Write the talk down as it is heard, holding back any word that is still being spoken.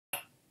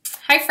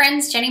Hi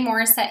friends, Jenny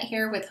Morrissette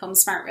here with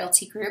HomeSmart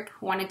Realty Group.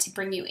 Wanted to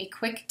bring you a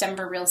quick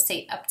Denver real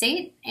estate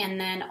update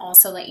and then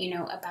also let you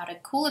know about a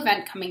cool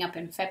event coming up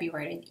in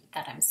February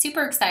that I'm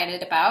super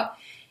excited about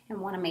and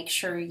want to make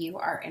sure you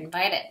are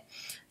invited.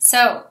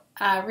 So,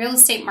 real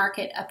estate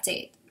market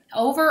update.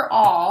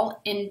 Overall,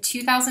 in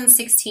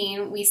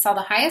 2016, we saw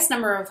the highest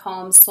number of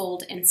homes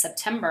sold in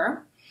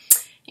September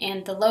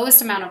and the lowest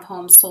amount of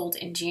homes sold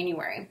in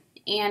January.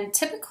 And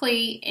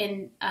typically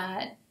in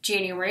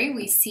January,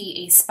 we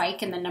see a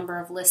spike in the number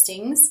of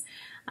listings,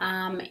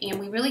 and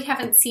we really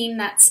haven't seen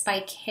that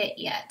spike hit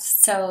yet.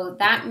 So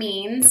that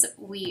means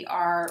we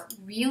are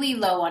really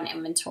low on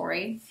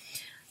inventory,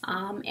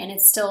 and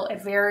it's still a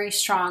very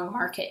strong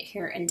market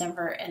here in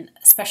Denver, and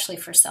especially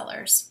for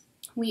sellers.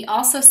 We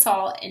also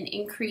saw an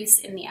increase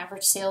in the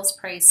average sales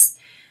price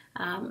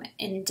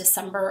in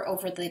December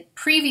over the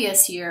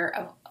previous year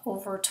of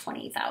over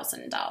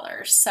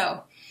 $20,000.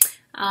 So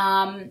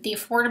the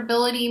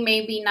affordability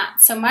maybe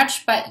not so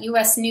much, but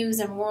U.S. News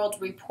and World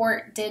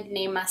Report did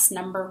name us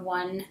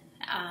 #1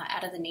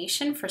 out of the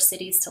nation for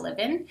cities to live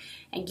in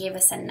and gave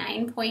us a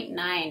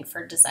 9.9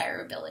 for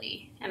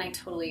desirability, and I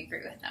totally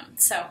agree with them.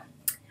 So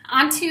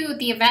on to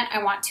the event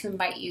I want to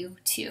invite you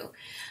to.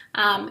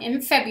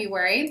 In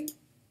February,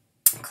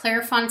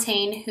 Claire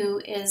Fontaine, who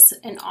is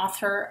an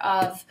author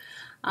of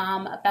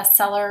a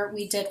bestseller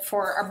we did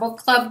for our book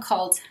club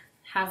called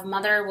Have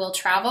Mother Will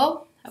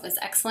Travel. That was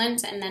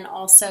excellent. And then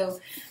also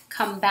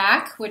Come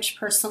Back, which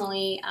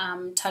personally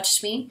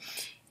touched me.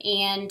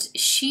 And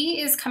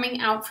she is coming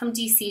out from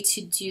DC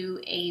to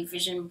do a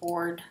vision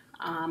board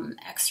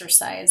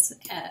exercise,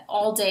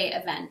 all-day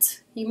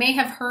event. You may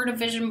have heard of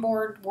vision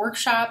board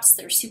workshops.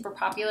 They're super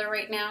popular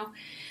right now.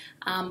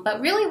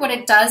 But really what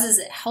it does is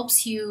it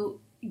helps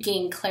you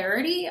gain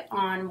clarity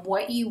on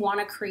what you want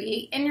to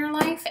create in your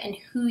life and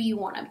who you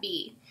want to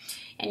be.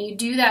 And you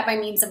do that by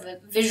means of a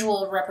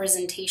visual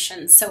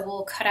representation. So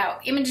we'll cut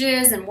out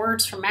images and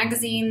words from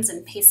magazines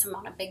and paste them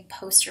on a big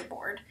poster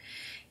board.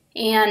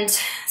 And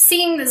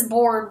seeing this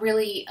board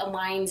really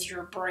aligns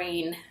your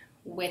brain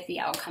with the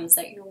outcomes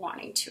that you're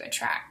wanting to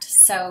attract.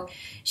 So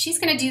she's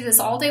going to do this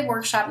all-day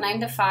workshop, 9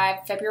 to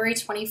 5, February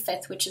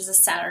 25th, which is a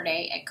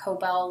Saturday at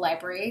Cobell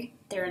Library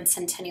there in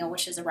Centennial,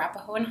 which is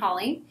Arapahoe and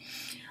Holly.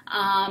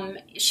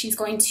 She's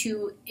going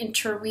to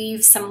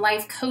interweave some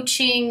life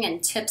coaching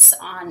and tips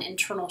on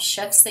internal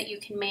shifts that you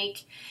can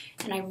make,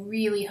 and I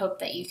really hope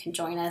that you can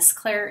join us.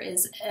 Claire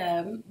is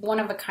one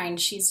of a kind.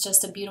 She's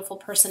just a beautiful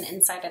person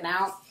inside and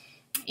out,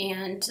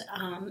 and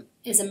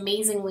is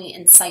amazingly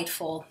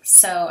insightful.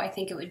 So I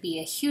think it would be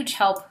a huge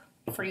help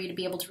for you to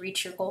be able to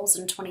reach your goals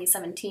in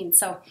 2017.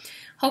 So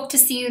hope to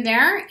see you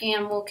there,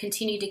 and we'll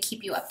continue to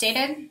keep you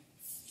updated.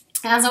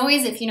 As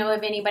always, if you know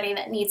of anybody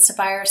that needs to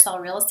buy or sell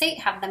real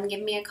estate, have them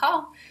give me a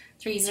call,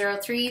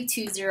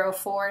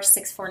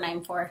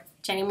 303-204-6494.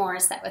 Jenny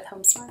Morrissette with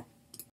HomeSmart.